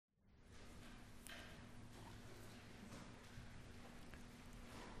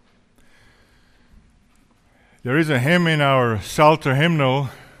There is a hymn in our Psalter hymnal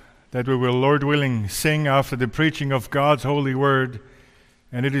that we will, Lord willing, sing after the preaching of God's holy word,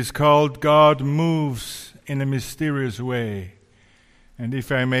 and it is called God Moves in a Mysterious Way. And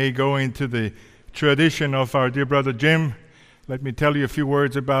if I may go into the tradition of our dear brother Jim, let me tell you a few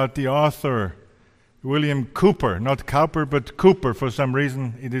words about the author, William Cowper. Not Cowper, but Cooper. For some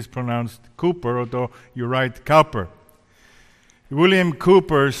reason it is pronounced Cooper, although you write Cowper. William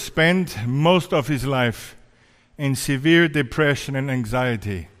Cowper spent most of his life in severe depression and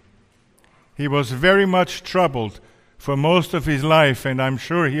anxiety. He was very much troubled for most of his life, and I'm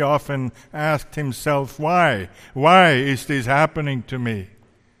sure he often asked himself, why? Why is this happening to me?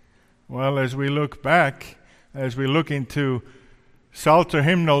 Well, as we look back, as we look into Psalter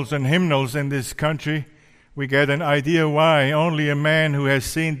hymnals and hymnals in this country, we get an idea why. Only a man who has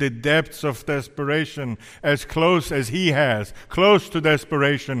seen the depths of desperation as close as he has, close to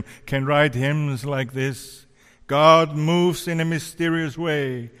desperation, can write hymns like this. God moves in a mysterious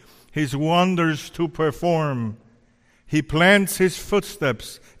way, His wonders to perform. He plants His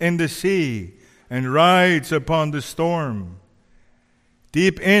footsteps in the sea and rides upon the storm.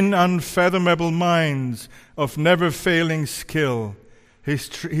 Deep in unfathomable minds of never-failing skill,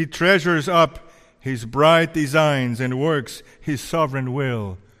 He treasures up His bright designs and works His sovereign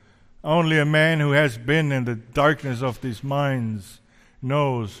will. Only a man who has been in the darkness of these minds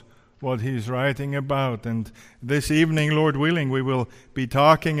knows what he's writing about. And this evening, Lord willing, we will be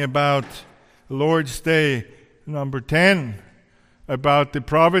talking about Lord's Day number 10, about the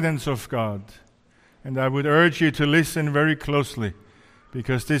providence of God. And I would urge you to listen very closely,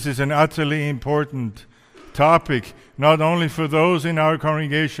 because this is an utterly important topic, not only for those in our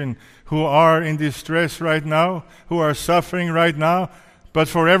congregation who are in distress right now, who are suffering right now, but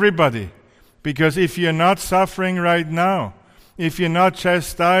for everybody. Because if you're not suffering right now, if you're not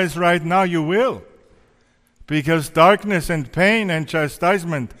chastised right now, you will. Because darkness and pain and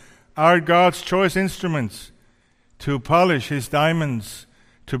chastisement are God's choice instruments to polish His diamonds,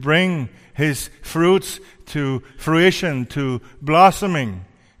 to bring His fruits to fruition, to blossoming.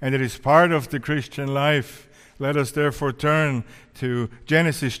 And it is part of the Christian life. Let us therefore turn to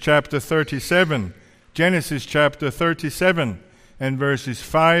Genesis chapter 37. Genesis chapter 37 and verses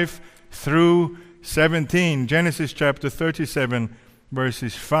 5 through 17. Genesis chapter 37,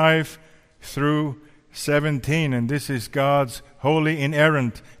 verses 5 through 17. And this is God's holy,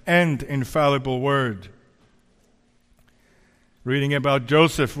 inerrant, and infallible word. Reading about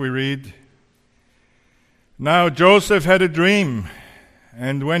Joseph, we read, Now Joseph had a dream,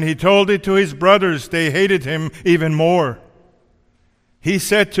 and when he told it to his brothers, they hated him even more. He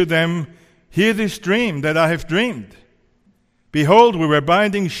said to them, Hear this dream that I have dreamed. Behold, we were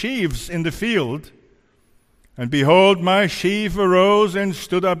binding sheaves in the field, and behold, my sheaf arose and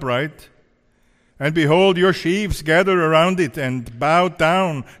stood upright. And behold, your sheaves gathered around it and bowed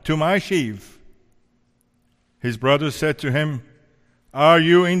down to my sheaf. His brothers said to him, Are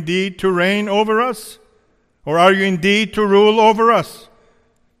you indeed to reign over us? Or are you indeed to rule over us?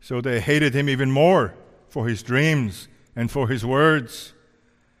 So they hated him even more for his dreams and for his words.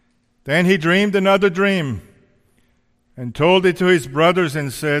 Then he dreamed another dream, and told it to his brothers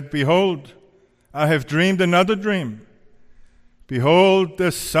and said, Behold, I have dreamed another dream. Behold,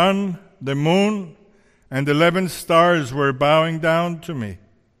 the sun, the moon, and 11 stars were bowing down to me.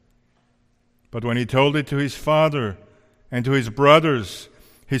 But when he told it to his father and to his brothers,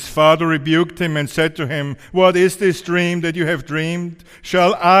 his father rebuked him and said to him, What is this dream that you have dreamed?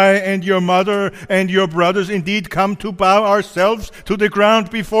 Shall I and your mother and your brothers indeed come to bow ourselves to the ground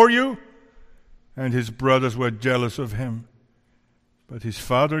before you? And his brothers were jealous of him. But his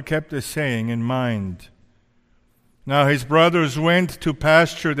father kept a saying in mind. Now his brothers went to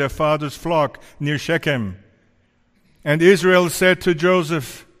pasture their father's flock near Shechem. And Israel said to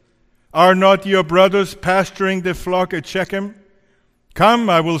Joseph, Are not your brothers pasturing the flock at Shechem? Come,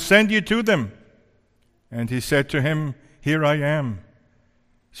 I will send you to them. And he said to him, Here I am.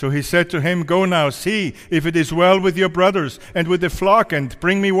 So he said to him, Go now, see if it is well with your brothers and with the flock, and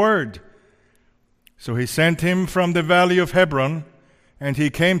bring me word. So he sent him from the valley of Hebron, and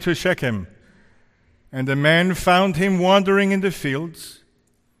he came to Shechem. And the man found him wandering in the fields.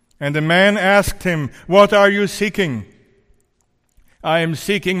 And the man asked him, What are you seeking? I am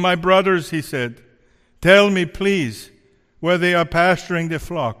seeking my brothers, he said. Tell me, please, where they are pasturing the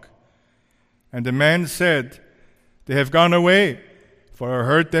flock. And the man said, They have gone away, for I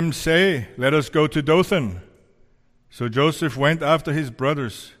heard them say, Let us go to Dothan. So Joseph went after his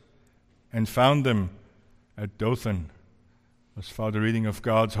brothers and found them at Dothan. As for the reading of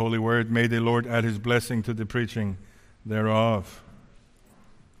God's holy word, may the Lord add His blessing to the preaching thereof.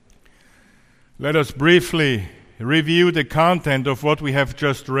 Let us briefly review the content of what we have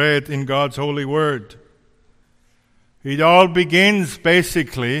just read in God's holy word. It all begins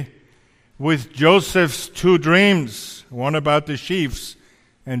basically with Joseph's two dreams, one about the sheaves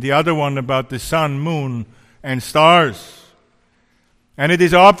and the other one about the sun, moon, and stars. And it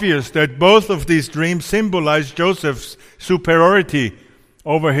is obvious that both of these dreams symbolize Joseph's superiority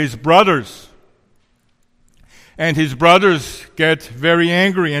over his brothers. And his brothers get very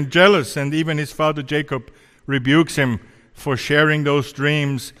angry and jealous, and even his father Jacob rebukes him for sharing those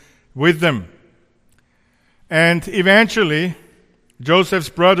dreams with them. And eventually, Joseph's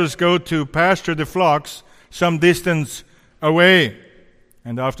brothers go to pasture the flocks some distance away.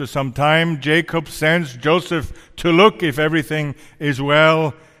 And after some time, Jacob sends Joseph to look if everything is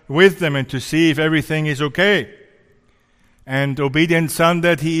well with them and to see if everything is okay. And obedient son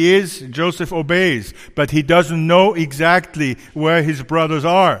that he is, Joseph obeys, but he doesn't know exactly where his brothers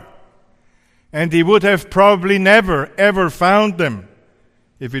are. And he would have probably never, ever found them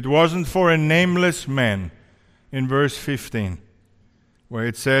if it wasn't for a nameless man in verse 15, where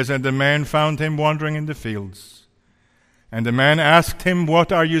it says, "And the man found him wandering in the fields. And the man asked him,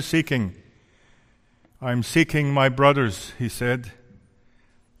 'What are you seeking?' 'I'm seeking my brothers,' he said.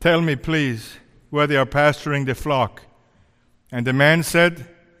 'Tell me, please, where they are pasturing the flock.' And the man said,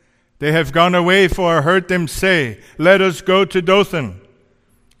 'They have gone away, for I heard them say, Let us go to Dothan.'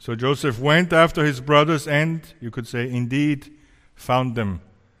 So Joseph went after his brothers and, you could say, indeed, found them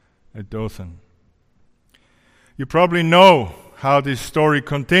at Dothan." You probably know how this story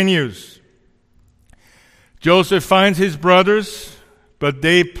continues. Joseph finds his brothers, but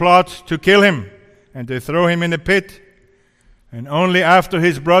they plot to kill him, and they throw him in a pit. And only after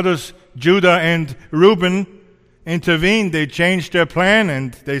his brothers Judah and Reuben intervene, they change their plan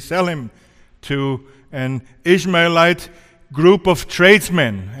and they sell him to an Ishmaelite group of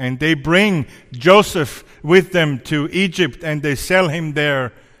tradesmen. And they bring Joseph with them to Egypt and they sell him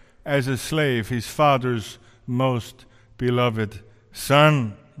there as a slave, his father's most beloved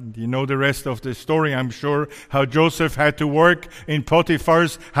son. You know the rest of the story, I'm sure, how Joseph had to work in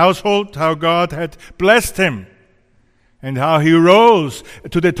Potiphar's household, how God had blessed him, and how he rose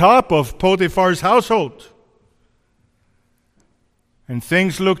to the top of Potiphar's household. And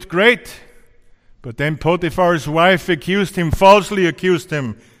things looked great. But then Potiphar's wife falsely accused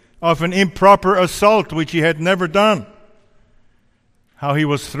him of an improper assault which he had never done. How he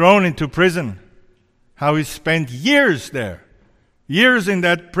was thrown into prison. How he spent years there. Years in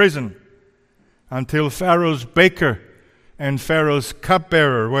that prison. Until Pharaoh's baker and Pharaoh's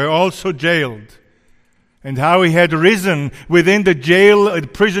cupbearer were also jailed. And how he had risen within the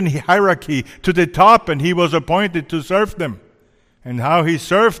prison hierarchy to the top, and he was appointed to serve them. And how he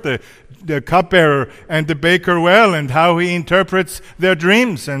served the cupbearer and the baker well, and how he interprets their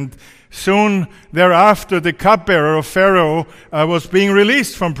dreams. And soon thereafter, the cupbearer of Pharaoh was being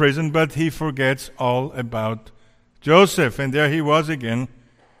released from prison, but he forgets all about Joseph. And there he was again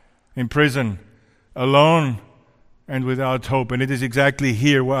in prison, alone and without hope. And it is exactly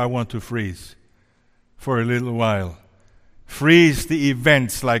here where I want to freeze for a little while. Freeze the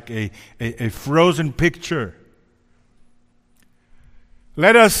events like a frozen picture.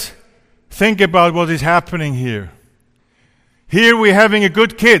 Let us think about what is happening here. Here we're having a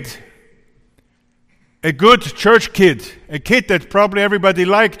good kid, a good church kid, a kid that probably everybody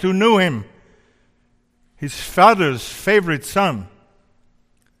liked who knew him, his father's favorite son.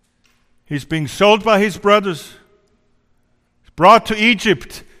 He's being sold by his brothers, brought to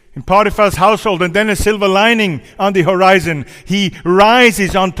Egypt in Potiphar's household, and then a silver lining on the horizon. He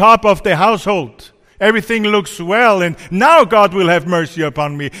rises on top of the household. Everything looks well, and now God will have mercy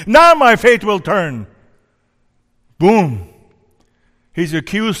upon me. Now my fate will turn. Boom. He's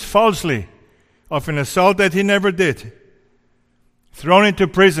accused falsely of an assault that he never did. Thrown into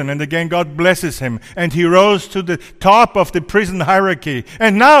prison, and again God blesses him. And he rose to the top of the prison hierarchy.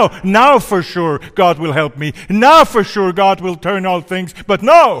 And now for sure God will help me. Now for sure God will turn all things. But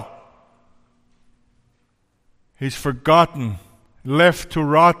no! He's forgotten. Left to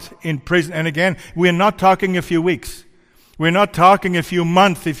rot in prison. And again, we're not talking a few weeks. We're not talking a few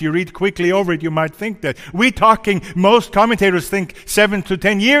months. If you read quickly over it, you might think that. We're talking, most commentators think, 7 to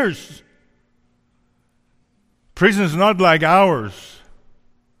 10 years. Prison's not like ours.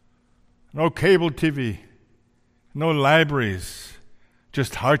 No cable TV. No libraries.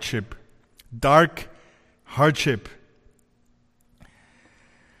 Just hardship. Dark hardship.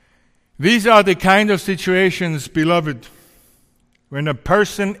 These are the kind of situations, beloved, when a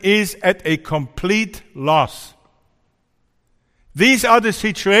person is at a complete loss. These are the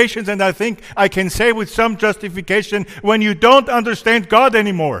situations, and I think I can say with some justification, when you don't understand God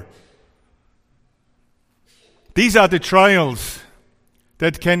anymore. These are the trials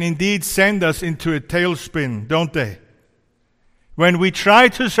that can indeed send us into a tailspin, don't they? When we try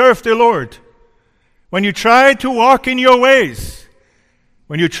to serve the Lord, when you try to walk in your ways,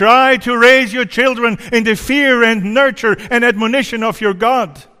 when you try to raise your children in the fear and nurture and admonition of your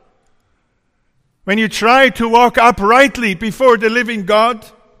God, when you try to walk uprightly before the living God,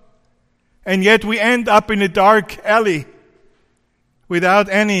 and yet we end up in a dark alley without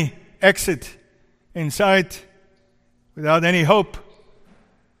any exit in sight, without any hope.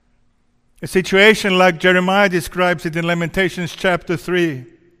 A situation like Jeremiah describes it in Lamentations chapter 3.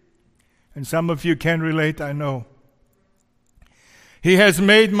 And some of you can relate, I know. He has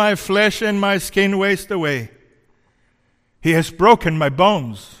made my flesh and my skin waste away. He has broken my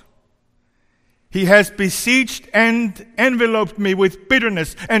bones. He has besieged and enveloped me with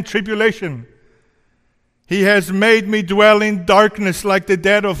bitterness and tribulation. He has made me dwell in darkness like the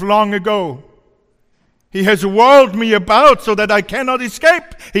dead of long ago. He has walled me about so that I cannot escape.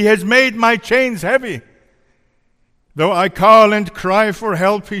 He has made my chains heavy. Though I call and cry for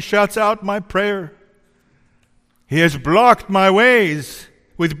help, he shuts out my prayer. He has blocked my ways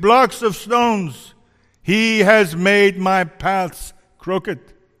with blocks of stones. He has made my paths crooked.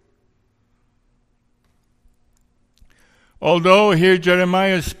 Although here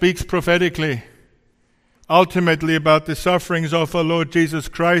Jeremiah speaks prophetically, ultimately about the sufferings of our Lord Jesus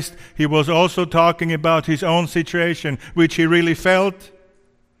Christ, he was also talking about his own situation, which he really felt.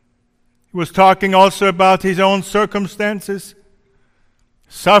 He was talking also about his own circumstances,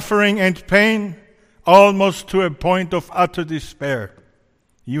 suffering and pain, almost to a point of utter despair.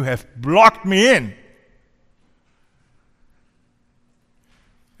 You have blocked me in.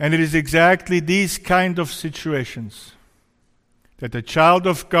 And it is exactly these kind of situations that the child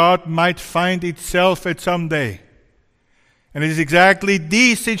of God might find itself at some day. And it is exactly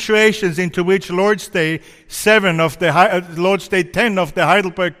these situations into which Lord's Day 10 of the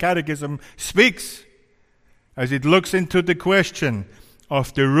Heidelberg Catechism speaks, as it looks into the question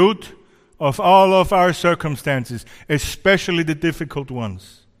of the root of all of our circumstances, especially the difficult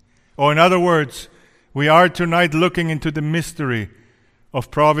ones. Or in other words, we are tonight looking into the mystery of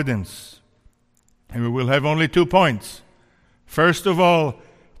providence. And we will have only 2 points. First of all,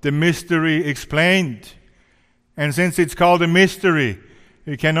 the mystery explained. And since it's called a mystery,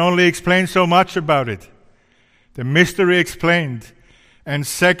 we can only explain so much about it. The mystery explained. And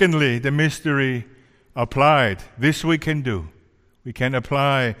secondly, the mystery applied. This we can do. We can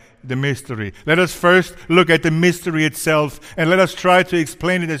apply the mystery. Let us first look at the mystery itself, and let us try to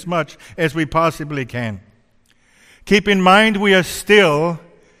explain it as much as we possibly can. Keep in mind, we are still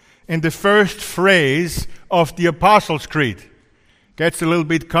in the first phrase of the Apostles' Creed. Gets a little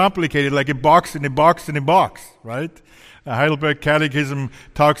bit complicated, like a box in a box in a box, right? The Heidelberg Catechism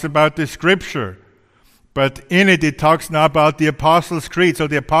talks about the Scripture, but in it, it talks now about the Apostles' Creed. So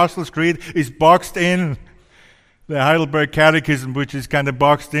the Apostles' Creed is boxed in the Heidelberg Catechism, which is kind of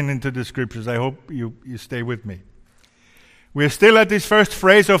boxed into the Scriptures. I hope you stay with me. We're still at this first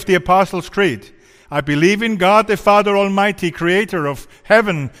phrase of the Apostles' Creed. I believe in God the Father Almighty, creator of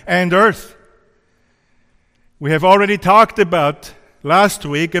heaven and earth. We have already talked about last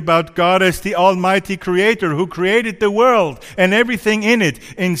week about God as the Almighty Creator who created the world and everything in it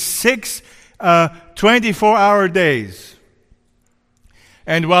in 6 24-hour days.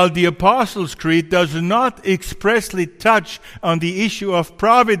 And while the Apostles' Creed does not expressly touch on the issue of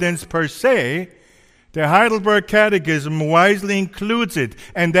providence per se, the Heidelberg Catechism wisely includes it,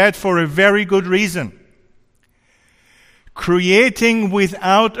 and that for a very good reason. Creating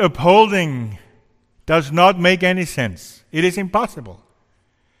without upholding does not make any sense. It is impossible.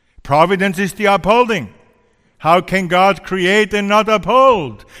 Providence is the upholding. How can God create and not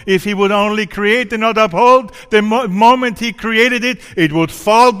uphold? If He would only create and not uphold, the moment He created it, it would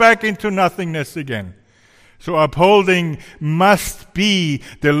fall back into nothingness again. So upholding must be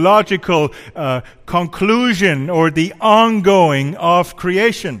the logical conclusion or the ongoing of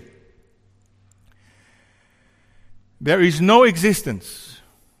creation. There is no existence.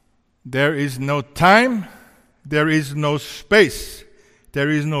 There is no time. There is no space.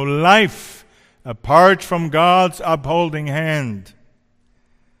 There is no life apart from God's upholding hand.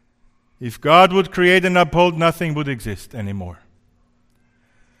 If God would create and uphold, nothing would exist anymore.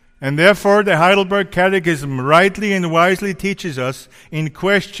 And therefore, the Heidelberg Catechism rightly and wisely teaches us in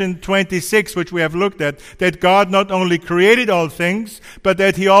question 26, which we have looked at, that God not only created all things, but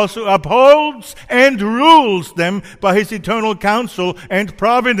that He also upholds and rules them by His eternal counsel and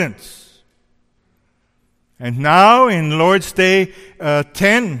providence. And now, in Lord's Day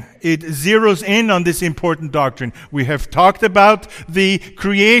 10, it zeroes in on this important doctrine. We have talked about the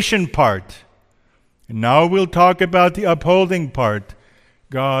creation part. And now we'll talk about the upholding part,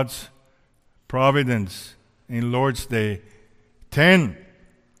 God's providence in Lord's Day 10.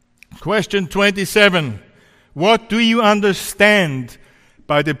 Question 27. What do you understand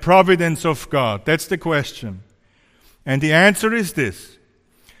by the providence of God? That's the question. And the answer is this.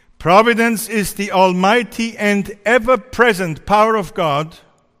 Providence is the almighty and ever-present power of God,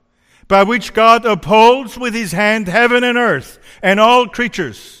 by which God upholds with his hand heaven and earth and all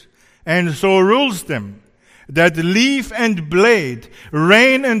creatures, and so rules them, that leaf and blade,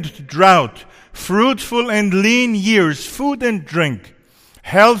 rain and drought, fruitful and lean years, food and drink,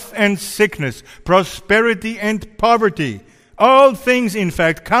 health and sickness, prosperity and poverty, all things, in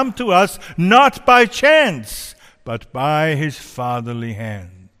fact, come to us not by chance, but by his fatherly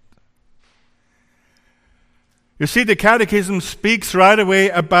hand. You see, the Catechism speaks right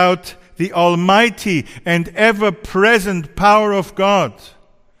away about the almighty and ever-present power of God.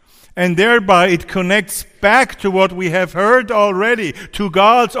 And thereby it connects back to what we have heard already, to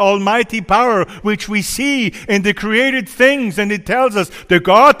God's almighty power, which we see in the created things. And it tells us, the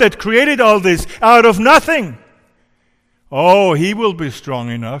God that created all this out of nothing, oh, he will be strong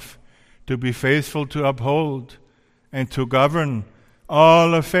enough to be faithful to uphold and to govern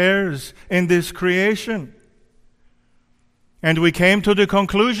all affairs in this creation. And we came to the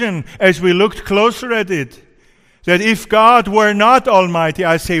conclusion, as we looked closer at it, that if God were not almighty,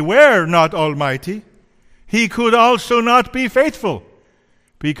 I say were not almighty, he could also not be faithful,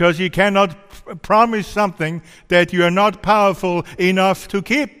 because you cannot promise something that you are not powerful enough to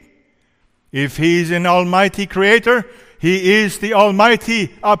keep. If he is an almighty creator, he is the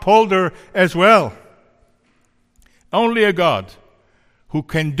almighty upholder as well. Only a God who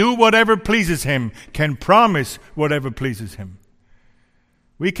can do whatever pleases him can promise whatever pleases him.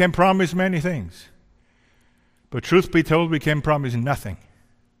 We can promise many things, but truth be told, we can promise nothing.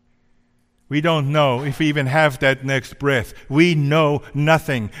 We don't know if we even have that next breath. We know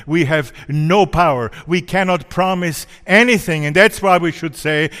nothing. We have no power. We cannot promise anything. And that's why we should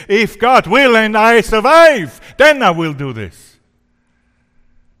say, if God will and I survive, then I will do this.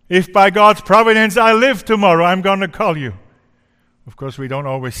 If by God's providence I live tomorrow, I'm going to call you. Of course, we don't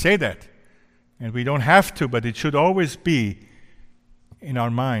always say that. And we don't have to, but it should always be in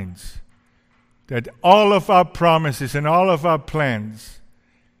our minds that all of our promises and all of our plans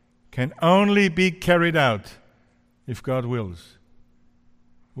can only be carried out if God wills.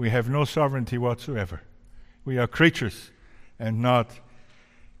 We have no sovereignty whatsoever. We are creatures and not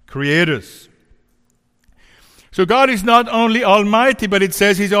creators. So God is not only almighty, but it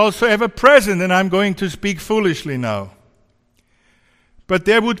says he's also ever present, and I'm going to speak foolishly now. But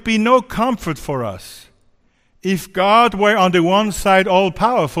there would be no comfort for us if God were on the one side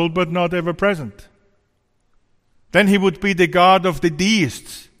all-powerful but not ever present. Then he would be the God of the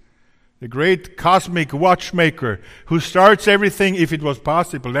deists, the great cosmic watchmaker who starts everything if it was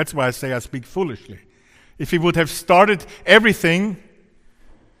possible. That's why I say I speak foolishly. If he would have started everything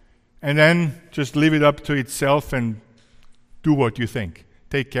and then just leave it up to itself and do what you think.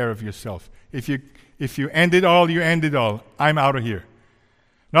 Take care of yourself. If you end it all, you end it all. I'm out of here.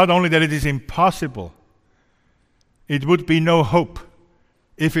 Not only that it is impossible, it would be no hope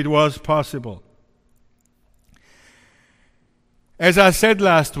if it was possible. As I said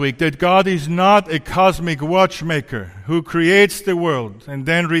last week, that God is not a cosmic watchmaker who creates the world and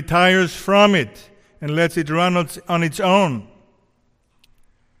then retires from it and lets it run on its own,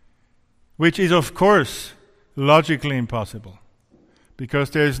 which is, of course, logically impossible, because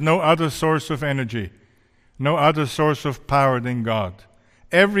there is no other source of energy, no other source of power than God.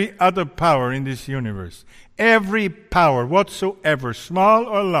 Every other power in this universe, every power whatsoever, small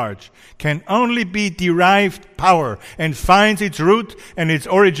or large, can only be derived power and finds its root and its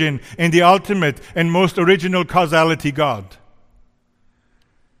origin in the ultimate and most original causality, God.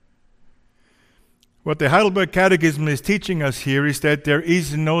 What the Heidelberg Catechism is teaching us here is that there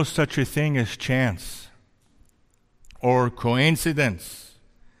is no such a thing as chance or coincidence,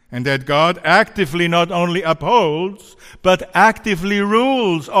 and that God actively not only upholds, but actively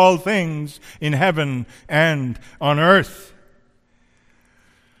rules all things in heaven and on earth.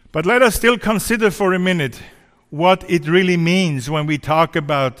 But let us still consider for a minute what it really means when we talk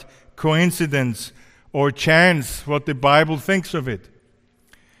about coincidence or chance, what the Bible thinks of it.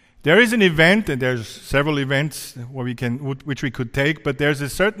 There is an event, and there's several events which we could take, but there's a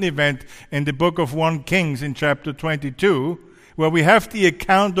certain event in the book of 1 Kings in chapter 22, where we have the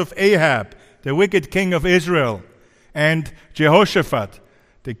account of Ahab, the wicked king of Israel, and Jehoshaphat,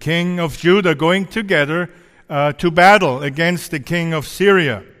 the king of Judah, going together to battle against the king of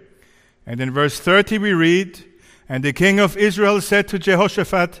Syria. And in verse 30 we read, "And the king of Israel said to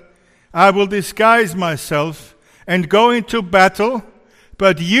Jehoshaphat, I will disguise myself and go into battle,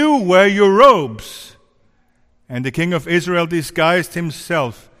 but you wear your robes. And the king of Israel disguised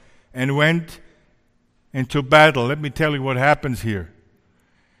himself and went into battle. Let me tell you what happens here.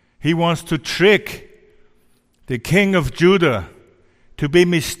 He wants to trick the king of Judah to be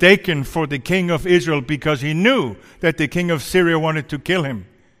mistaken for the king of Israel, because he knew that the king of Syria wanted to kill him.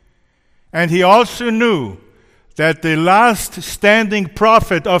 And he also knew that the last standing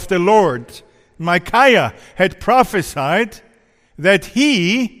prophet of the Lord, Micaiah, had prophesied that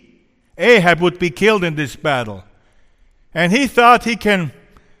he, Ahab, would be killed in this battle. And he thought he can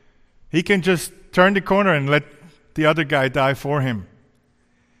just turn the corner and let the other guy die for him.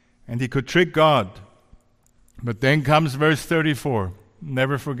 And he could trick God. But then comes verse 34.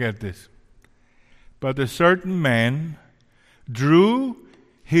 Never forget this. But a certain man drew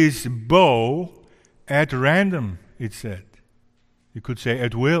his bow at random, it said. You could say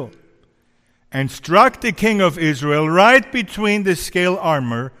at will. And struck the king of Israel right between the scale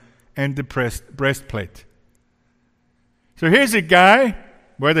armor and the breastplate. So here's a guy,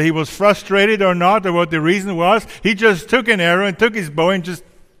 whether he was frustrated or not, or what the reason was, he just took an arrow and took his bow and just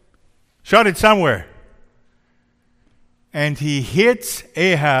shot it somewhere. And he hits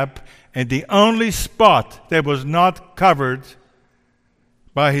Ahab at the only spot that was not covered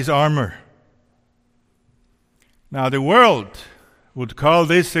by his armor. Now the world would call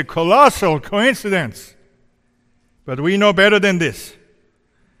this a colossal coincidence. But we know better than this.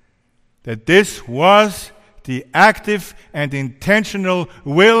 That this was the active and intentional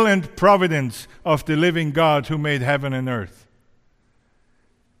will and providence of the living God who made heaven and earth.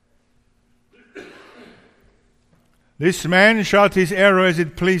 This man shot his arrow as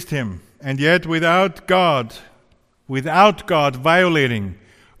it pleased him, and yet without God violating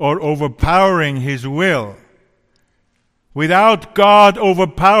or overpowering his will, without God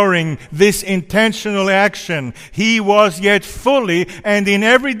overpowering this intentional action, he was yet fully and in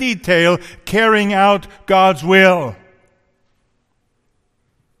every detail carrying out God's will.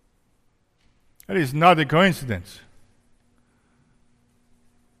 That is not a coincidence.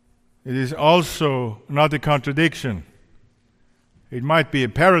 It is also not a contradiction. It might be a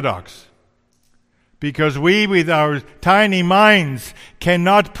paradox. Because we, with our tiny minds,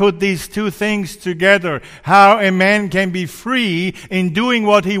 cannot put these two things together. How a man can be free in doing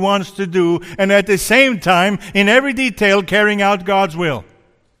what he wants to do, and at the same time, in every detail, carrying out God's will.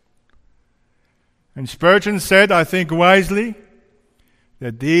 And Spurgeon said, I think wisely,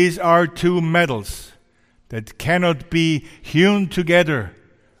 that these are two metals that cannot be hewn together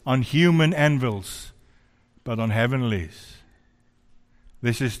on human anvils, but on heavenlies.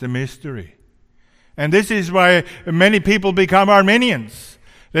 This is the mystery. And this is why many people become Arminians.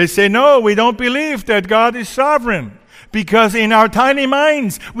 They say, no, we don't believe that God is sovereign. Because in our tiny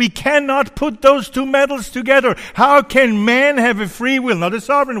minds, we cannot put those two metals together. How can man have a free will, not a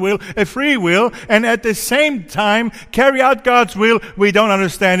sovereign will, a free will, and at the same time carry out God's will? We don't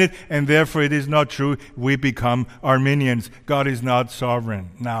understand it, and therefore it is not true. We become Arminians. God is not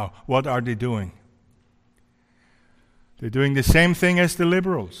sovereign. Now, what are they doing? They're doing the same thing as the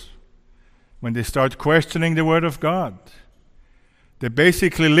liberals. When they start questioning the Word of God, they're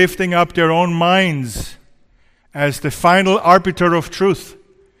basically lifting up their own minds as the final arbiter of truth,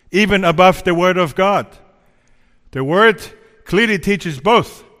 even above the Word of God. The Word clearly teaches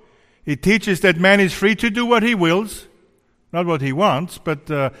both. It teaches that man is free to do what he wills, not what he wants,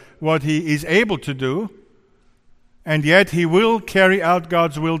 but what he is able to do, and yet he will carry out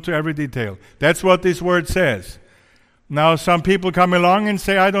God's will to every detail. That's what this Word says. Now, some people come along and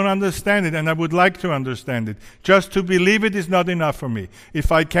say, I don't understand it, and I would like to understand it. Just to believe it is not enough for me. If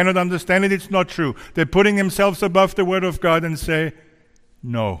I cannot understand it, it's not true. They're putting themselves above the Word of God and say,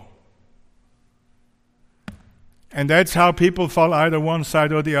 no. And that's how people fall either one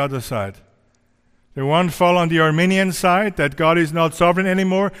side or the other side. The one fall on the Arminian side, that God is not sovereign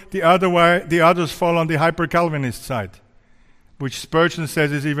anymore. The others fall on the hyper-Calvinist side, which Spurgeon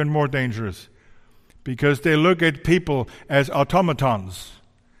says is even more dangerous. Because they look at people as automatons.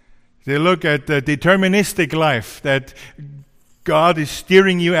 They look at the deterministic life, that God is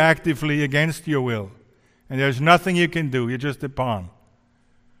steering you actively against your will. And there's nothing you can do. You're just a pawn.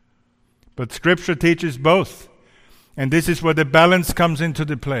 But Scripture teaches both. And this is where the balance comes into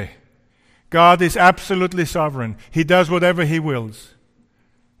the play. God is absolutely sovereign. He does whatever He wills.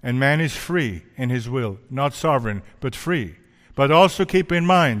 And man is free in his will. Not sovereign, but free. But also keep in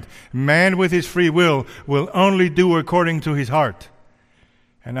mind, man with his free will only do according to his heart.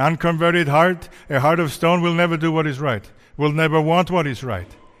 An unconverted heart, a heart of stone, will never do what is right, will never want what is right.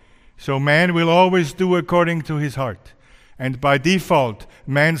 So man will always do according to his heart. And by default,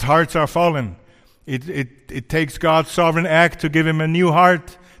 Man's hearts are fallen. It takes God's sovereign act to give him a new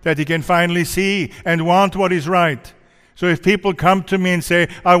heart that he can finally see and want what is right. So if people come to me and say,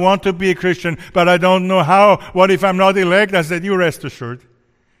 I want to be a Christian, but I don't know how, what if I'm not elect? I said, you rest assured.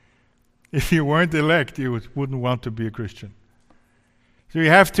 If you weren't elect, you wouldn't want to be a Christian. So you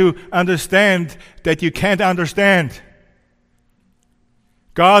have to understand that you can't understand.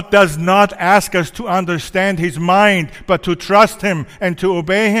 God does not ask us to understand His mind, but to trust Him and to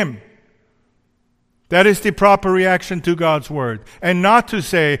obey Him. That is the proper reaction to God's Word. And not to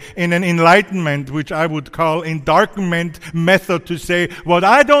say in an enlightenment, which I would call endarkenment method, to say, what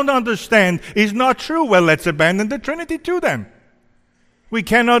I don't understand is not true. Well, let's abandon the Trinity too then. We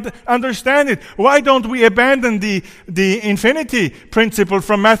cannot understand it. Why don't we abandon the infinity principle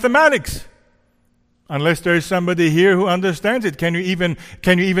from mathematics? Unless there is somebody here who understands it. Can you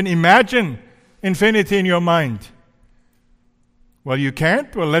even imagine infinity in your mind? Well, you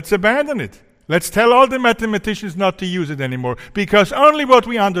can't? Well, let's abandon it. Let's tell all the mathematicians not to use it anymore, because only what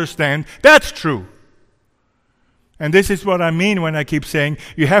we understand, that's true. And this is what I mean when I keep saying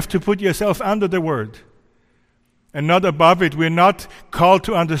you have to put yourself under the Word and not above it. We're not called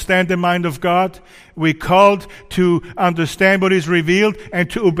to understand the mind of God. We're called to understand what is revealed and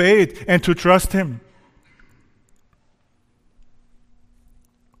to obey it and to trust Him.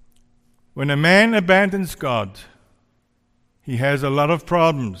 When a man abandons God, he has a lot of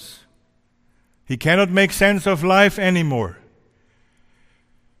problems. He cannot make sense of life anymore.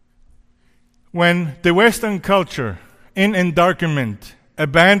 When the Western culture, in endarkenment,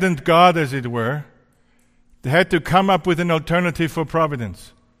 abandoned God, as it were, they had to come up with an alternative for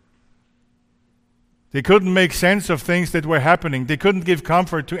Providence. They couldn't make sense of things that were happening. They couldn't give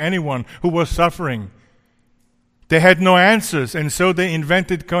comfort to anyone who was suffering. They had no answers, and so they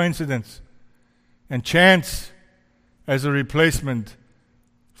invented coincidence and chance as a replacement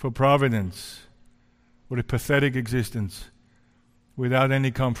for Providence. What a pathetic existence, without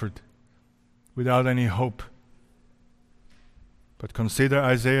any comfort, without any hope. But consider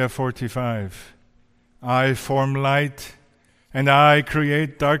Isaiah 45. I form light, and I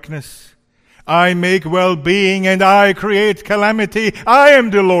create darkness. I make well-being, and I create calamity. I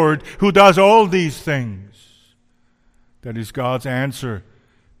am the Lord who does all these things. That is God's answer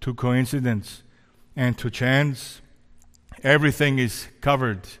to coincidence and to chance. Everything is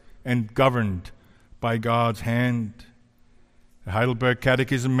covered and governed by God's hand. The Heidelberg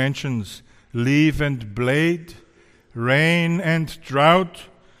Catechism mentions leaf and blade, rain and drought,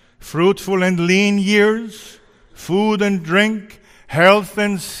 fruitful and lean years, food and drink, health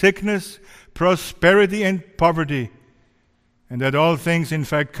and sickness, prosperity and poverty, and that all things in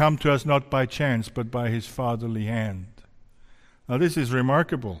fact come to us not by chance but by His fatherly hand. Now this is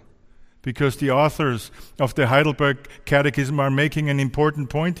remarkable, because the authors of the Heidelberg Catechism are making an important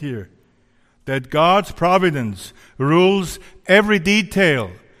point here. That God's providence rules every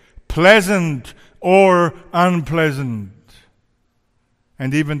detail, pleasant or unpleasant,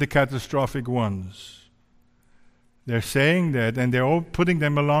 and even the catastrophic ones. They're saying that, and they're all putting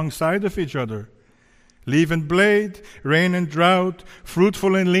them alongside of each other. Leaf and blade, rain and drought,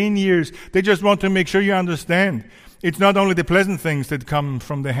 fruitful and lean years. They just want to make sure you understand. It's not only the pleasant things that come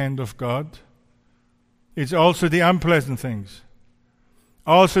from the hand of God. It's also the unpleasant things.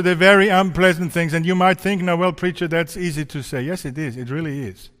 Also the very unpleasant things. And you might think, no, well, preacher, that's easy to say. Yes, it is. It really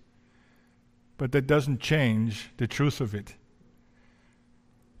is. But that doesn't change the truth of it.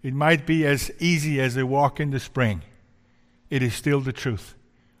 It might be as easy as a walk in the spring. It is still the truth.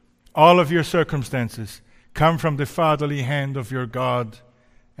 All of your circumstances come from the fatherly hand of your God,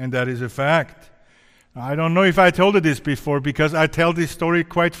 and that is a fact. I don't know if I told you this before, because I tell this story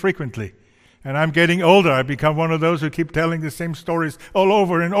quite frequently. And I'm getting older. I become one of those who keep telling the same stories all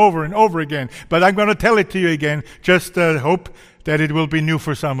over and over and over again. But I'm going to tell it to you again. Just hope that it will be new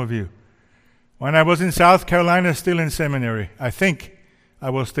for some of you. When I was in South Carolina, still in seminary, I think I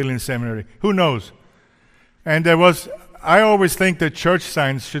was still in seminary. Who knows? And I always think that church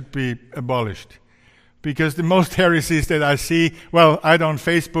signs should be abolished. Because the most heresies that I see, well, either on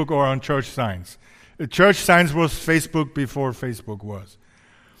Facebook or on church signs. Church signs was Facebook before Facebook was.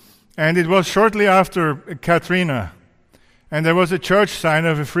 And it was shortly after Katrina. And there was a church sign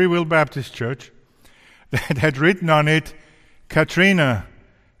of a Free Will Baptist Church that had written on it, Katrina,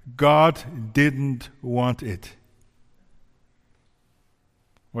 God didn't want it.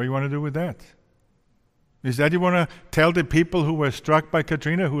 What do you want to do with that? Is that you want to tell the people who were struck by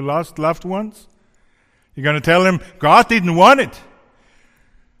Katrina, who lost loved ones? You're going to tell them, God didn't want it.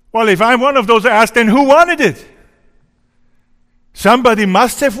 Well, if I'm one of those, I ask, then who wanted it? Somebody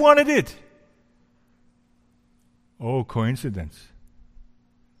must have wanted it. Oh, coincidence.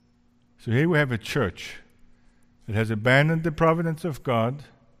 So here we have a church that has abandoned the providence of God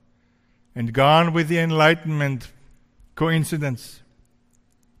and gone with the Enlightenment coincidence.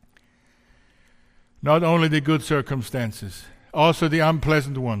 Not only the good circumstances, also the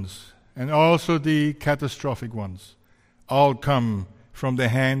unpleasant ones, and also the catastrophic ones, all come from the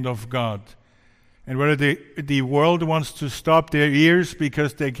hand of God. And whether the world wants to stop their ears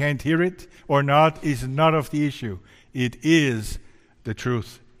because they can't hear it or not is not of the issue. It is the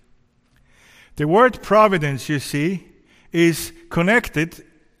truth. The word providence, you see, is connected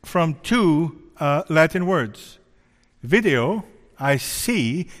from two Latin words. Video, I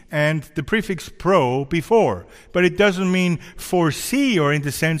see, and the prefix pro before. But it doesn't mean foresee or in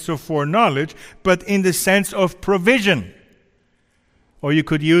the sense of foreknowledge, but in the sense of provision. Or you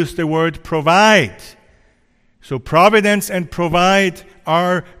could use the word provide. So providence and provide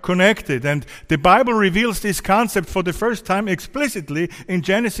are connected. And the Bible reveals this concept for the first time explicitly in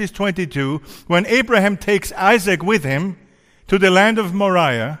Genesis 22, when Abraham takes Isaac with him to the land of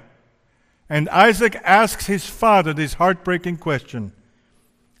Moriah. And Isaac asks his father this heartbreaking question,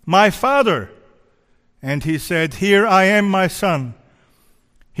 "My father?" And he said, "Here I am, my son."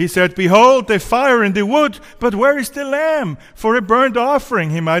 He said, "Behold, the fire and the wood, but where is the lamb for a burnt offering?"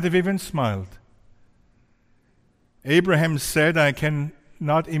 He might have even smiled. Abraham said, I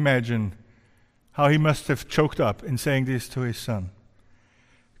cannot imagine how he must have choked up in saying this to his son.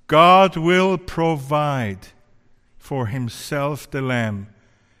 God will provide for himself the lamb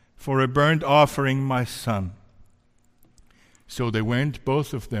for a burnt offering, my son. So they went,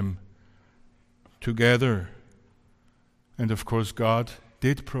 both of them, together. And of course, God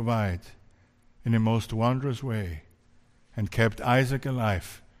did provide in a most wondrous way and kept Isaac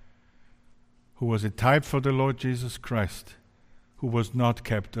alive, who was a type for the Lord Jesus Christ, who was not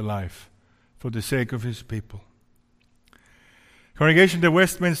kept alive for the sake of his people. Congregation, the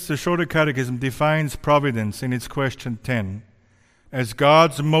Westminster Shorter Catechism defines providence in its question 10 as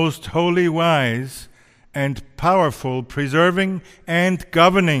God's most holy, wise, and powerful, preserving and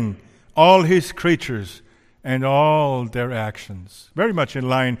governing all his creatures and all their actions. Very much in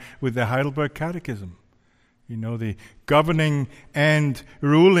line with the Heidelberg Catechism. You know, the governing and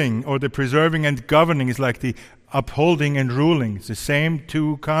ruling, or the preserving and governing, is like the upholding and ruling. It's the same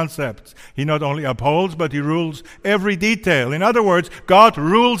two concepts. He not only upholds, but he rules every detail. In other words, God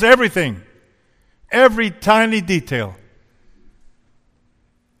rules everything. Every tiny detail.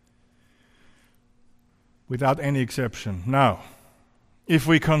 Without any exception. Now, if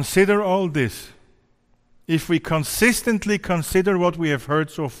we consider all this, if we consistently consider what we have heard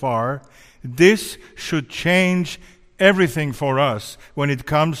so far, this should change everything for us when it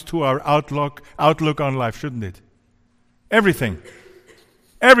comes to our outlook on life, shouldn't it? Everything.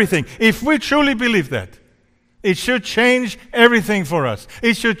 Everything. If we truly believe that, it should change everything for us.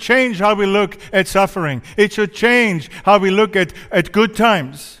 It should change how we look at suffering. It should change how we look at good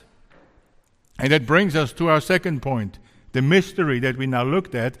times. And that brings us to our second point, the mystery that we now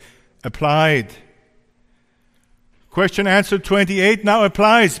looked at, applied. Question answer 28 now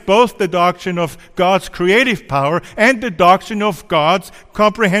applies both the doctrine of God's creative power and the doctrine of God's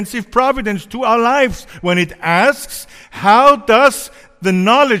comprehensive providence to our lives when it asks, how does the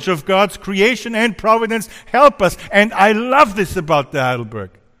knowledge of God's creation and providence help us? And I love this about the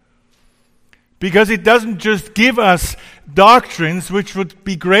Heidelberg, because it doesn't just give us doctrines, which would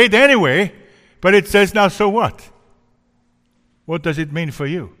be great anyway, but it says, now so what? What does it mean for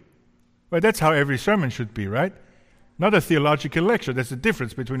you? Well, that's how every sermon should be, right? Not a theological lecture. There's a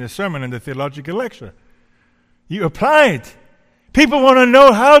difference between a sermon and a theological lecture. You apply it. People want to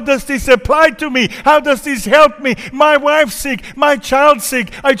know, how does this apply to me? How does this help me? My wife's sick. My child's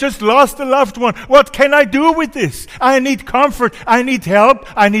sick. I just lost a loved one. What can I do with this? I need comfort. I need help.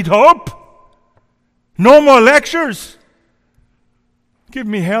 I need hope. No more lectures. Give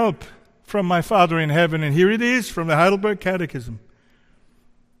me help from my Father in heaven. And here it is from the Heidelberg Catechism.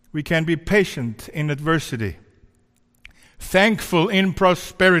 We can be patient in adversity, thankful in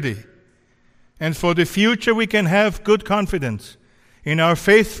prosperity, and for the future we can have good confidence in our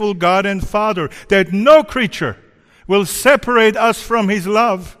faithful God and Father, that no creature will separate us from his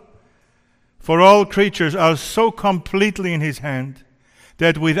love. For all creatures are so completely in his hand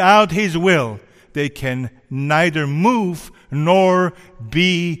that without his will they can neither move nor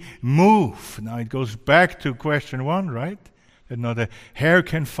be moved. Now it goes back to question 1, right? That not a hair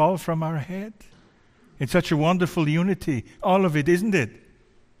can fall from our head. It's such a wonderful unity, all of it, isn't it?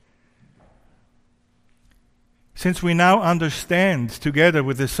 Since we now understand, together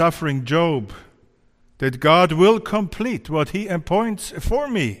with the suffering Job, that God will complete what he appoints for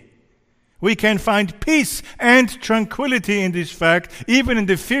me, We can find peace and tranquility in this fact, even in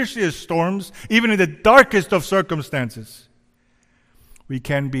the fiercest storms, even in the darkest of circumstances. We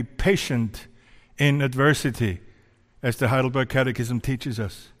can be patient in adversity, as the Heidelberg Catechism teaches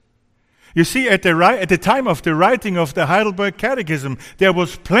us. You see, at the time of the writing of the Heidelberg Catechism, there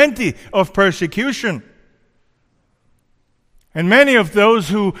was plenty of persecution. And many of those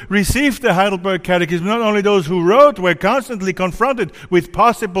who received the Heidelberg Catechism, not only those who wrote, were constantly confronted with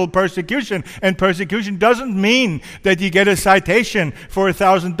possible persecution. And persecution doesn't mean that you get a citation for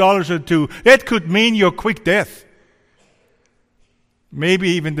 $1,000 or two. That could mean your quick death. Maybe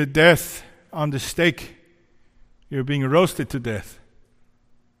even the death on the stake. You're being roasted to death.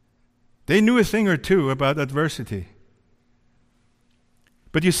 They knew a thing or two about adversity.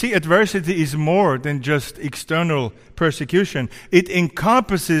 But you see, adversity is more than just external persecution. It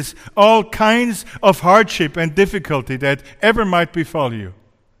encompasses all kinds of hardship and difficulty that ever might befall you,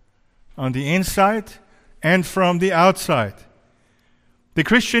 on the inside and from the outside. The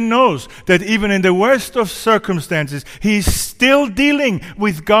Christian knows that even in the worst of circumstances, he is still dealing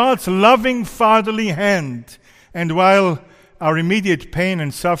with God's loving fatherly hand. And while our immediate pain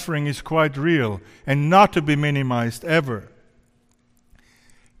and suffering is quite real and not to be minimized ever,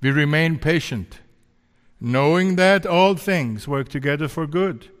 we remain patient, knowing that all things work together for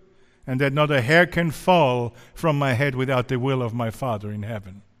good, and that not a hair can fall from my head without the will of my Father in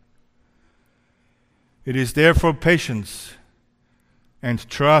heaven. It is therefore patience and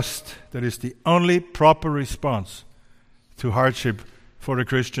trust that is the only proper response to hardship for a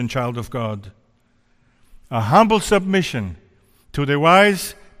Christian child of God. A humble submission to the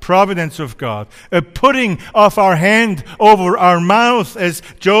wise providence of God, a putting of our hand over our mouth, as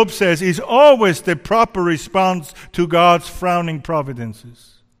Job says, is always the proper response to God's frowning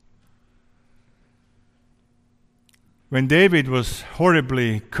providences. When David was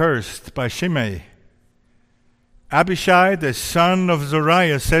horribly cursed by Shimei, Abishai, the son of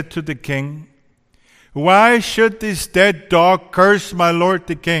Zeruiah, said to the king, "Why should this dead dog curse my lord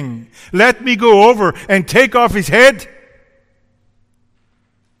the king? Let me go over and take off his head."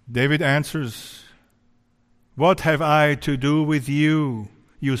 David answers, "What have I to do with you,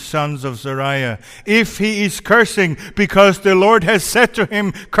 you sons of Zeruiah? If he is cursing because the Lord has said to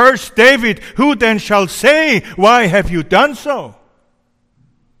him, 'Curse David,' who then shall say, 'Why have you done so?'"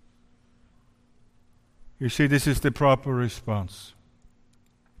 You see, this is the proper response.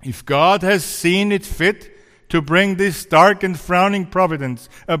 If God has seen it fit to bring this dark and frowning providence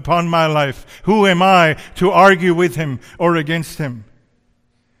upon my life, who am I to argue with him or against him?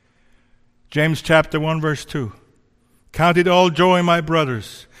 James chapter 1 verse 2. "Count it all joy, my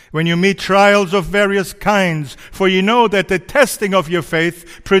brothers, when you meet trials of various kinds, for you know that the testing of your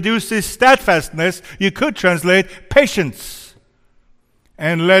faith produces steadfastness." You could translate patience.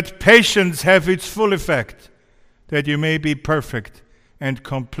 "And let patience have its full effect, that you may be perfect and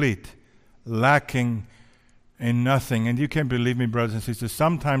complete, lacking in nothing." And you can believe me, brothers and sisters,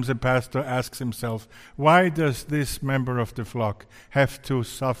 sometimes a pastor asks himself, why does this member of the flock have to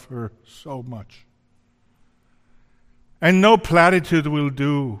suffer so much? And no platitude will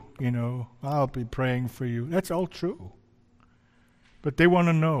do, "I'll be praying for you." That's all true. But they want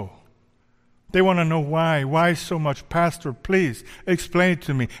to know. They want to know why. Why so much? "Pastor, please explain it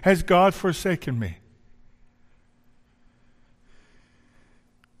to me. Has God forsaken me?"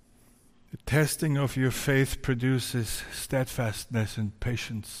 The testing of your faith produces steadfastness and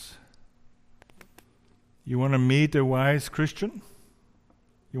patience. You want to meet a wise Christian?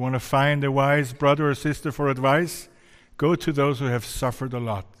 You want to find a wise brother or sister for advice? Go to those who have suffered a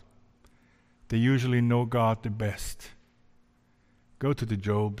lot. They usually know God the best. Go to the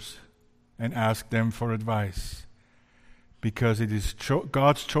Jobs and ask them for advice, because it is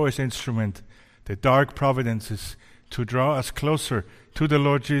God's choice instrument, the dark providences, to draw us closer to the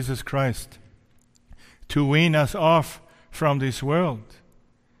Lord Jesus Christ, to wean us off from this world.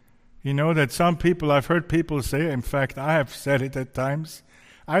 You know that some people, I've heard people say, in fact I have said it at times,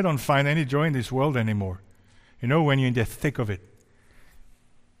 I don't find any joy in this world anymore. When you're in the thick of it.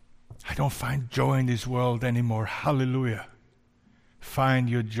 I don't find joy in this world anymore. Hallelujah. Find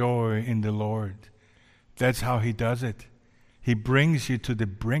your joy in the Lord. That's how He does it. He brings you to the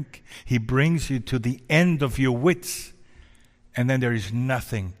brink. He brings you to the end of your wits. And then there is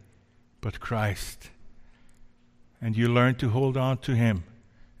nothing but Christ. And you learn to hold on to Him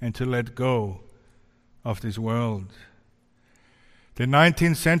and to let go of this world. The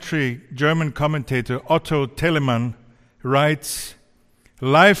 19th century German commentator Otto Telemann writes,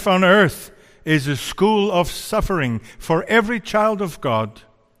 "Life on earth is a school of suffering for every child of God.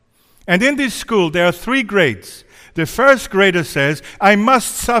 And in this school there are 3 grades. The first grader says, I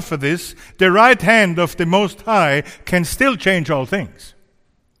must suffer this. The right hand of the Most High can still change all things.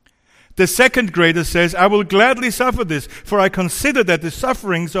 The second grader says, I will gladly suffer this, for I consider that the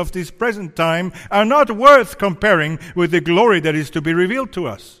sufferings of this present time are not worth comparing with the glory that is to be revealed to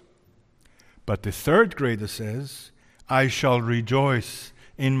us. But the third grader says, I shall rejoice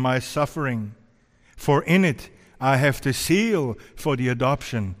in my suffering, for in it I have the seal for the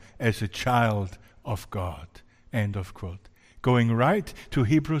adoption as a child of God. End of quote. Going right to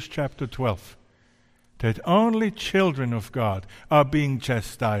Hebrews chapter 12. That only children of God are being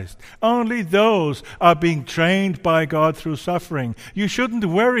chastised. Only those are being trained by God through suffering. You shouldn't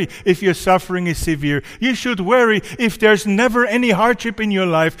worry if your suffering is severe. You should worry if there's never any hardship in your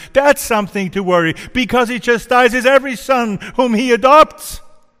life. That's something to worry, because He chastises every son whom He adopts.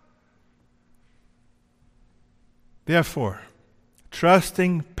 Therefore,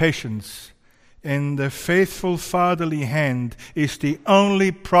 trusting patience in the faithful fatherly hand is the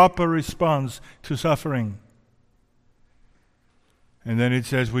only proper response to suffering. And then it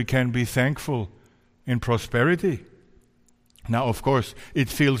says we can be thankful in prosperity. Now, of course, it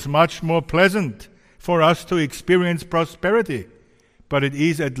feels much more pleasant for us to experience prosperity, but it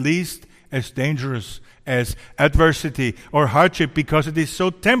is at least as dangerous as adversity or hardship, because it is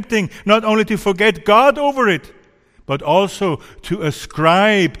so tempting not only to forget God over it, but also to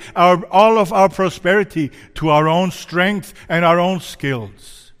ascribe all of our prosperity to our own strength and our own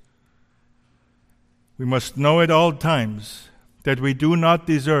skills. We must know at all times that we do not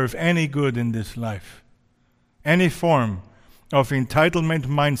deserve any good in this life. Any form of entitlement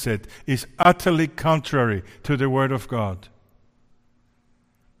mindset is utterly contrary to the Word of God.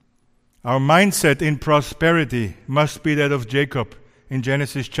 Our mindset in prosperity must be that of Jacob in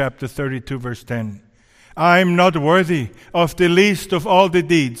Genesis chapter 32, verse 10. I am not worthy of the least of all the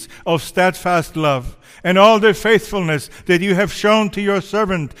deeds of steadfast love and all the faithfulness that you have shown to your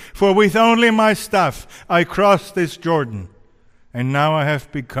servant, for with only my staff I crossed this Jordan, and now I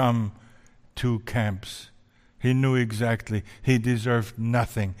have become two camps. He knew exactly he deserved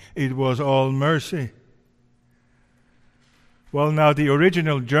nothing. It was all mercy. Well, now the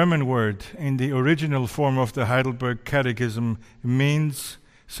original German word in the original form of the Heidelberg Catechism means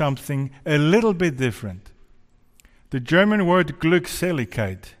something a little bit different. The German word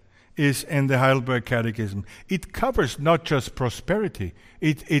Glückseligkeit is in the Heidelberg Catechism. It covers not just prosperity.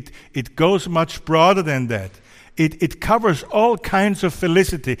 It goes much broader than that. It covers all kinds of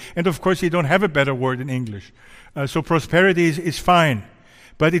felicity. And of course, you don't have a better word in English. So prosperity is fine.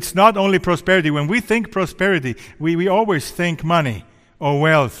 But it's not only prosperity. When we think prosperity, we always think money or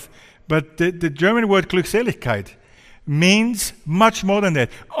wealth. But the German word Glückseligkeit means much more than that.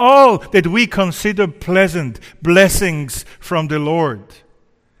 All that we consider pleasant blessings from the Lord.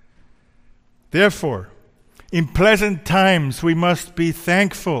 Therefore, in pleasant times we must be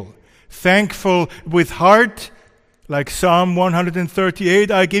thankful. Thankful with heart, like Psalm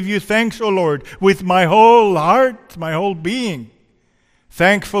 138, I give you thanks, O Lord, with my whole heart, my whole being.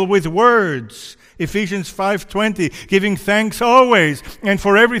 Thankful with words, Ephesians 5:20, giving thanks always and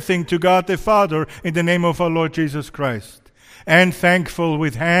for everything to God the Father in the name of our Lord Jesus Christ. And thankful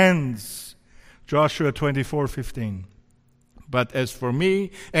with hands, Joshua 24:15. But as for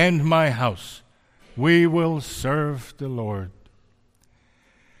me and my house, we will serve the Lord.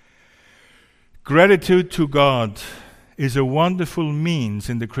 Gratitude to God is a wonderful means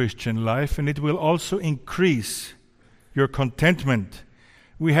in the Christian life, and it will also increase your contentment.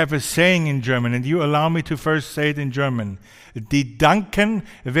 We have a saying in German, and you allow me to first say it in German. Die Danken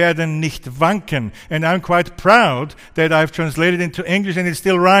werden nicht wanken. And I'm quite proud that I've translated into English and it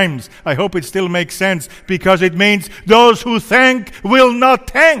still rhymes. I hope it still makes sense, because it means those who thank will not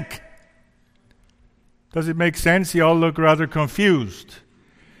tank. Does it make sense? You all look rather confused.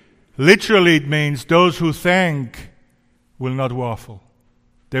 Literally, it means those who thank will not waffle.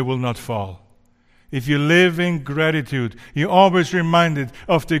 They will not fall. If you live in gratitude, you're always reminded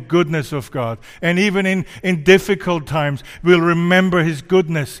of the goodness of God. And even in difficult times, we'll remember His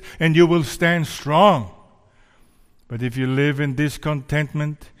goodness and you will stand strong. But if you live in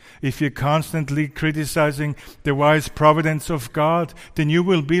discontentment, if you're constantly criticizing the wise providence of God, then you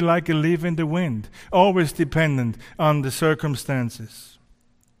will be like a leaf in the wind, always dependent on the circumstances.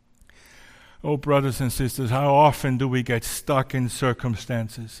 Oh, brothers and sisters, how often do we get stuck in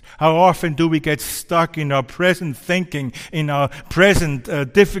circumstances? How often do we get stuck in our present thinking, in our present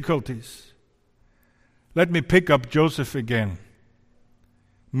difficulties? Let me pick up Joseph again.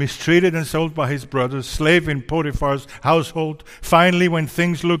 Mistreated and sold by his brothers, slave in Potiphar's household. Finally, when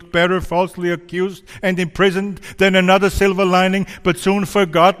things looked better, falsely accused and imprisoned. Then another silver lining, but soon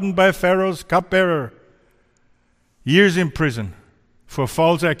forgotten by Pharaoh's cupbearer. years in prison for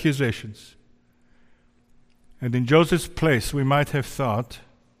false accusations. And in Joseph's place, we might have thought,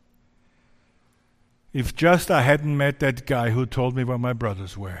 if just I hadn't met that guy who told me where my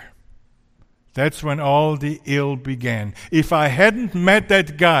brothers were. That's when all the ill began. If I hadn't met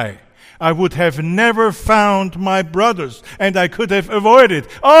that guy, I would have never found my brothers, and I could have avoided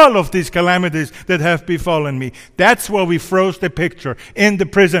all of these calamities that have befallen me. That's where we froze the picture, in the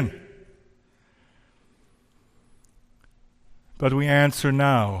prison. But we answer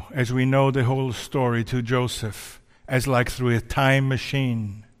now, as we know the whole story, to Joseph, as like through a time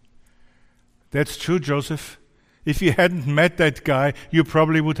machine. That's true, Joseph. If you hadn't met that guy, you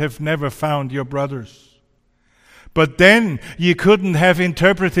probably would have never found your brothers. But then you couldn't have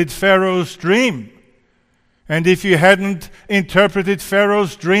interpreted Pharaoh's dream. And if you hadn't interpreted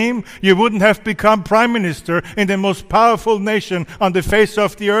Pharaoh's dream, you wouldn't have become prime minister in the most powerful nation on the face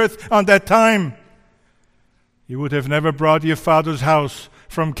of the earth on that time. You would have never brought your father's house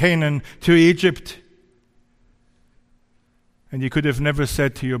from Canaan to Egypt. And you could have never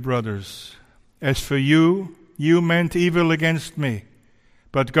said to your brothers, "As for you, you meant evil against me,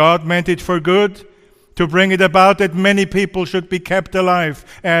 but God meant it for good, to bring it about that many people should be kept alive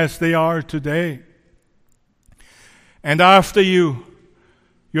as they are today. And after you,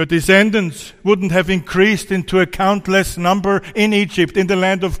 your descendants wouldn't have increased into a countless number in Egypt, in the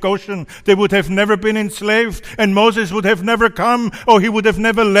land of Goshen. They would have never been enslaved, and Moses would have never come, or he would have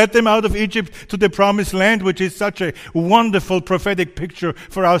never led them out of Egypt to the promised land, which is such a wonderful prophetic picture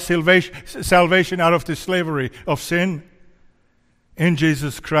for our salvation out of the slavery of sin. In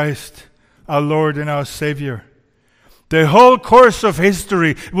Jesus Christ, our Lord and our Savior, the whole course of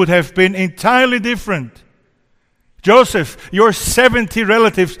history would have been entirely different. Joseph, your 70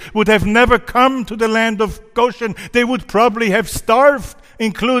 relatives would have never come to the land of Goshen. They would probably have starved,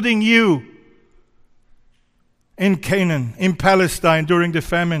 including you, in Canaan, in Palestine during the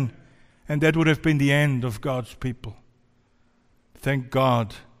famine. And that would have been the end of God's people. Thank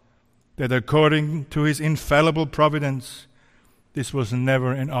God that according to His infallible providence, this was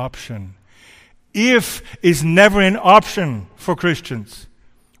never an option. If is never an option for Christians.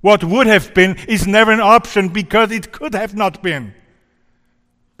 What would have been is never an option because it could have not been.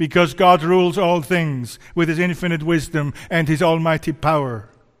 Because God rules all things with His infinite wisdom and His almighty power.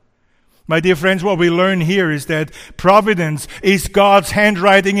 My dear friends, what we learn here is that providence is God's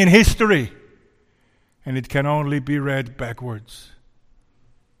handwriting in history. And it can only be read backwards.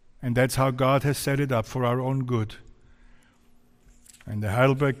 And that's how God has set it up for our own good. And the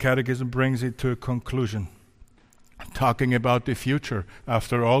Heidelberg Catechism brings it to a conclusion, talking about the future.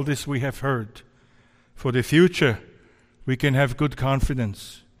 After all this we have heard, for the future we can have good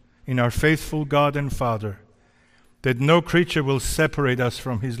confidence in our faithful God and Father, that no creature will separate us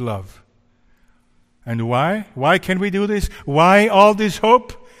from His love. And why? Why can we do this? Why all this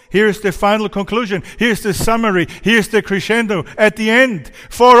hope? Here's the final conclusion. Here's the summary. Here's the crescendo at the end.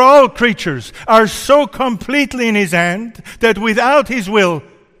 For all creatures are so completely in His hand that without His will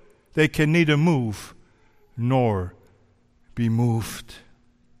they can neither move nor be moved.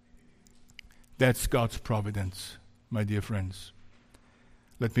 That's God's providence, my dear friends.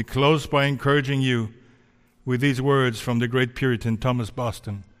 Let me close by encouraging you with these words from the great Puritan Thomas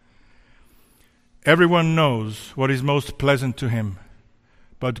Boston. Everyone knows what is most pleasant to him,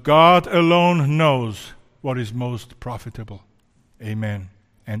 but God alone knows what is most profitable. Amen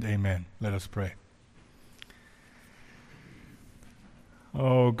and amen. Let us pray.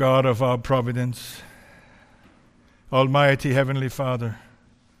 O God of our providence, Almighty Heavenly Father,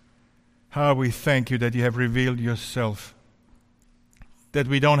 how we thank You that You have revealed Yourself, that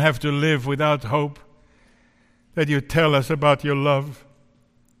we don't have to live without hope, that You tell us about Your love,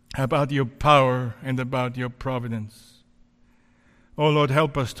 about Your power, and about Your providence. Oh Lord,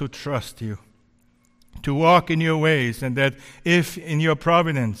 help us to trust You, to walk in Your ways, and that if in Your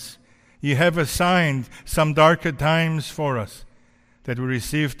providence You have assigned some darker times for us, that we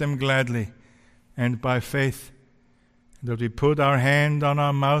receive them gladly and by faith, that we put our hand on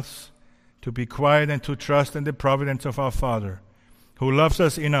our mouths to be quiet and to trust in the providence of our Father, who loves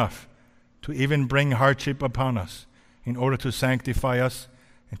us enough to even bring hardship upon us in order to sanctify us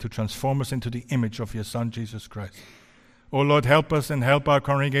and to transform us into the image of Your Son, Jesus Christ. Oh Lord, help us and help our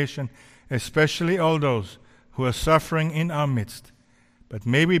congregation, especially all those who are suffering in our midst. But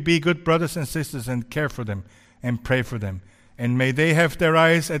may we be good brothers and sisters and care for them and pray for them. And may they have their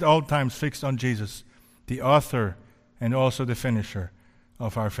eyes at all times fixed on Jesus, the author and also the finisher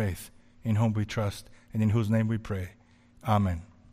of our faith, in whom we trust and in whose name we pray. Amen.